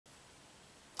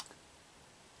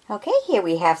Okay, here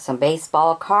we have some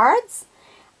baseball cards.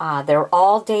 They're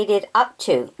all dated up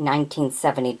to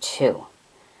 1972.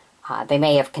 They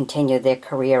may have continued their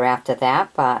career after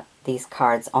that, but these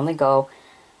cards only go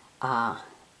to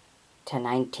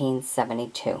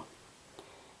 1972.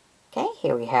 Okay,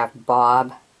 here we have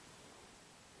Bob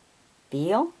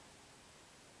Beal,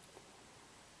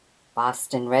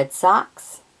 Boston Red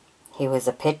Sox. He was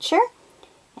a pitcher,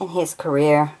 and his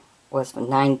career was from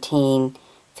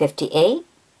 1958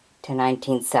 to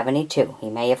 1972.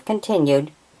 He may have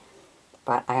continued,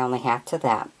 but I only have to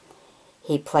that.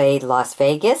 He played Las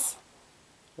Vegas,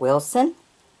 Wilson,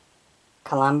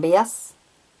 Columbus,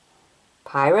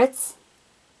 Pirates,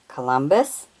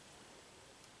 Columbus,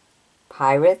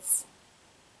 Pirates,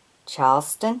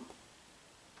 Charleston,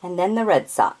 and then the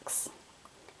Red Sox.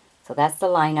 So that's the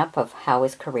lineup of how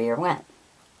his career went.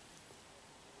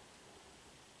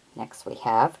 Next we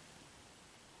have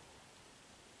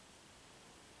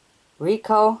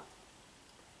Rico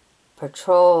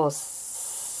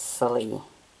Petrosoli,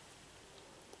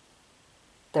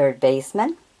 third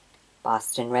baseman,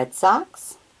 Boston Red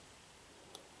Sox,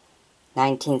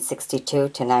 1962 to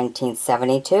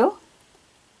 1972.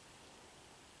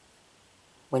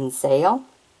 Winsale,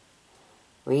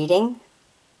 Reading,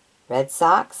 Red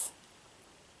Sox,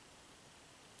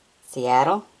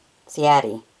 Seattie,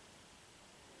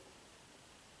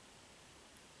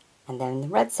 and then the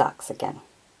Red Sox again.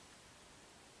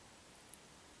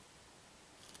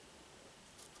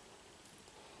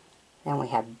 Then we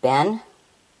have Ben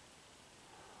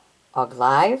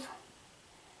Oglive,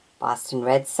 Boston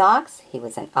Red Sox. He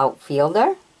was an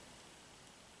outfielder.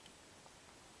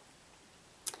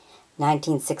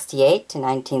 1968 to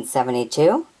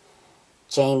 1972.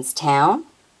 Jamestown,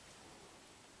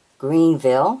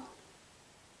 Greenville,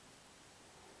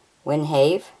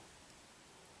 Winhave,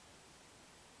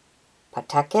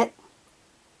 Pawtucket,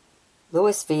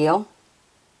 Louisville,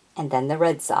 and then the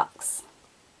Red Sox.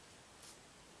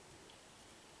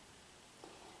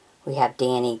 We have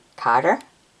Danny Carter,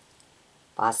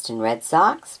 Boston Red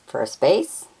Sox, first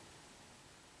base.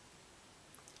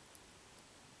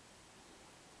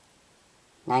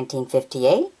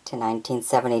 1958 to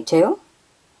 1972.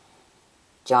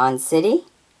 John City,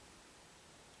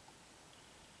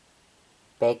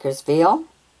 Bakersfield,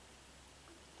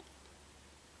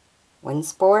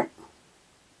 Williamsport,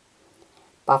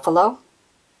 Buffalo,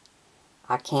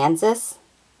 Arkansas,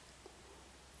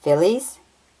 Phillies,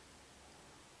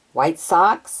 White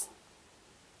Sox,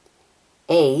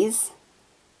 A's,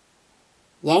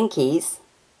 Yankees,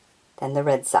 then the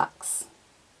Red Sox.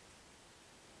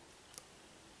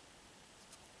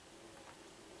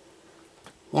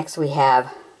 Next we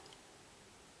have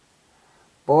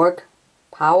Borg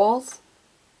Powell's,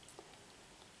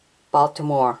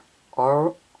 Baltimore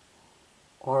Orioles,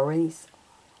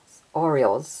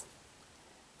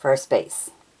 first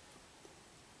base.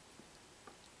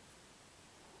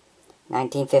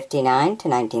 1959 to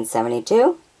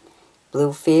 1972.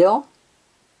 Bluefield,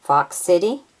 Fox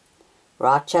City,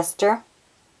 Rochester,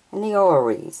 and the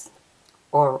Orioles.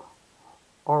 Whew,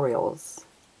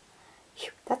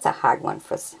 that's a hard one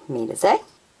for me to say.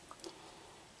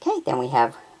 Okay, then we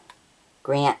have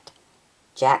Grant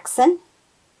Jackson,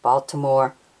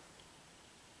 Baltimore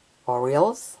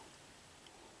Orioles.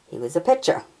 He was a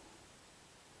pitcher.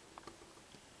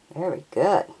 Very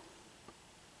good.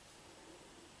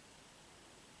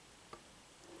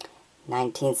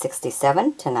 1967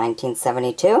 to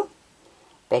 1972.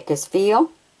 Bakersfield,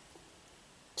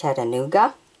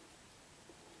 Chattanooga,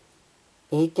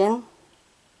 Eagan,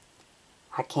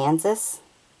 Arkansas,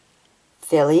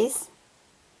 Phillies,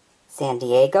 San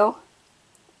Diego,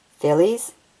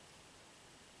 Phillies,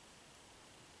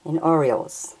 and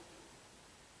Orioles.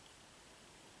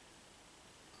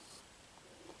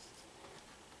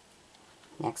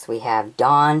 Next we have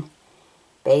Don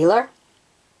Baylor,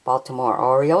 Baltimore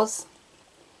Orioles.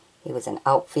 He was an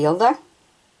outfielder.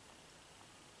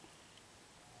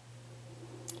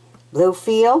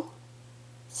 Bluefield,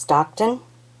 Stockton,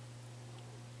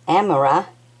 Amara,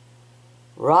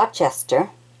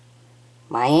 Rochester,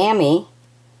 Miami,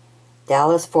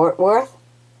 Dallas-Fort Worth,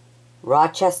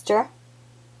 Rochester,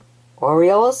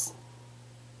 Orioles,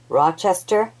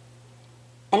 Rochester,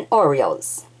 and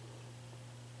Orioles.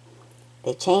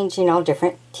 They changed,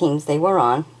 different teams they were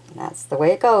on. That's the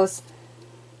way it goes.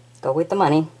 Go with the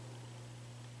money.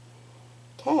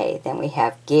 Okay, then we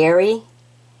have Gary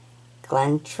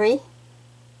Glentree,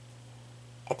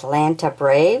 Atlanta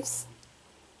Braves,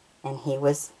 and he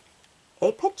was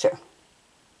a pitcher.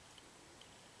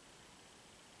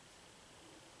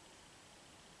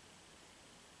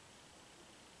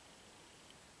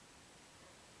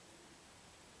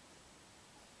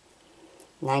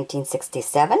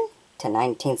 1967 to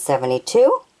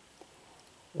 1972,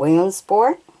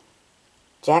 Williamsport,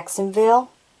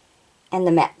 Jacksonville, and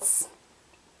the Mets.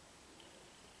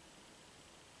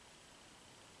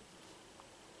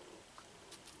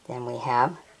 Then we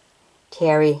have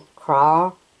Terry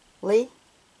Crowley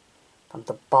from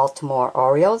the Baltimore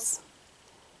Orioles.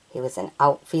 He was an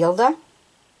outfielder.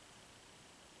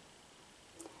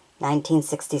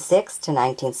 1966 to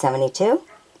 1972,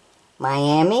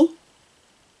 Miami,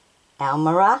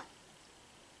 Almira,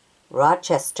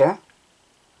 Rochester,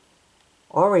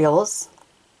 Orioles,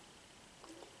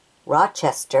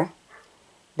 Rochester,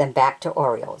 then back to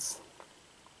Orioles.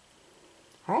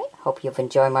 Alright, hope you've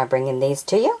enjoyed my bringing these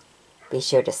to you. Be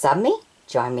sure to sub me,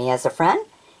 join me as a friend,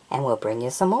 and we'll bring you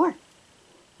some more.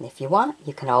 And if you want,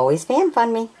 you can always fan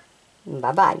fund me.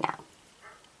 Bye-bye now.